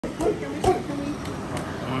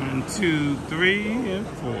1, 2, 3, and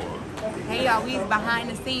 4. Hey y'all, we is behind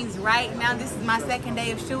the scenes right now. This is my second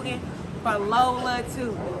day of shooting for LOLA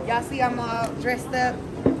 2. Y'all see I'm all dressed up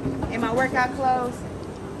in my workout clothes.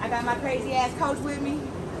 I got my crazy ass coach with me.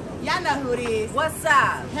 Y'all know who it is. What's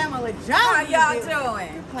up? Tamala Jones. How y'all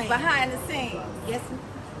doing? Behind the scenes.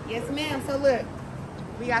 Yes ma'am. So look,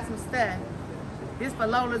 we got some stuff. This for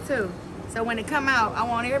LOLA 2. So when it come out, I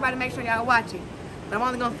want everybody to make sure y'all watch it. But I'm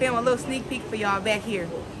only gonna film a little sneak peek for y'all back here.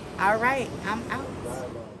 All right, I'm out.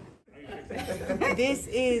 This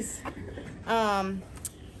is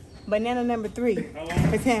banana number 3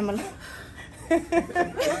 for Tamala. Hey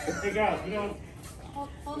guys, we don't.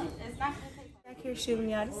 Back here shooting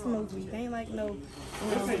y'all. This is a movie. They ain't like no.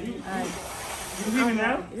 You leaving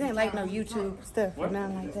now? It ain't like no YouTube stuff or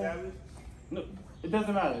nothing like that. No, it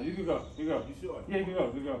doesn't matter. You can go. You go. You sure? Yeah, you can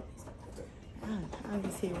go. You go. I'm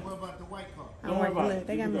just here. What about the white car? Don't worry about it.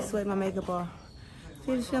 They got me sweating my makeup off.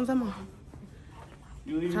 See the films I'm on.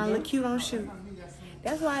 You leaving? Trying to look cute on shoot.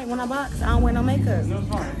 That's why when I box, I don't wear no makeup. No, it's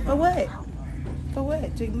fine. For what? For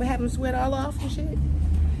what? To have them sweat all off and shit?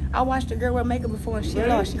 I watched a girl wear makeup before and she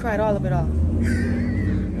lost. She cried all of it off.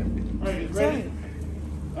 Alright, ready?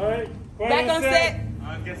 Alright. Back on set.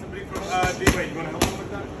 Get somebody from D-Way. You want to help him with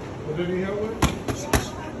that? What did he help with?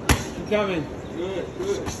 She's coming. Good,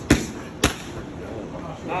 good.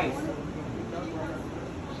 Nice.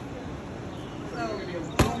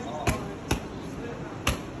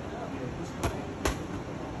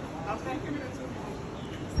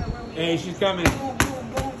 Hey, she's coming.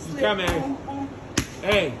 She's coming.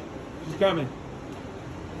 Hey, she's coming.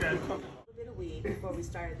 A little bit of weed before we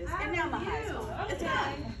started this. And now my high school. It's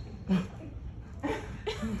gone.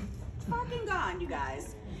 It's fucking gone, you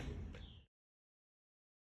guys.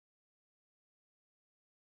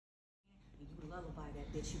 You lullaby that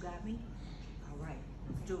bitch. You got me? All right,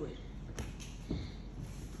 let's do it.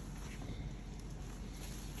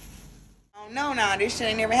 No, this shit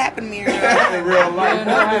ain't never happened to me in real In real life. You don't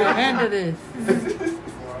know how to handle this.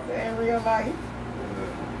 In real life.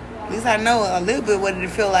 At least I know a little bit what it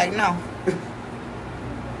feel like now.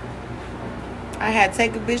 I had to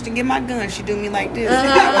take a bitch to get my gun. She do me like this.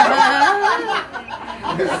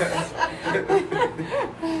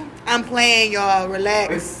 I'm playing, y'all.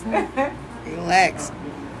 Relax. Relax.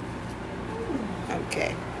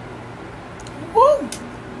 Okay. Woo!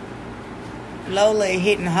 Lola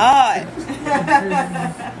hitting hard.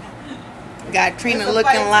 Got Trina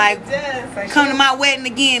looking like, come to my wedding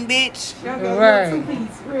again, bitch. Right.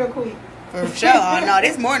 2-piece, real quick. For sure. Oh, no,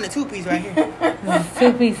 this more than a 2-piece right here.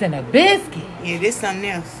 2-piece and a biscuit. Yeah, this something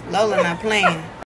else. Lola not playing.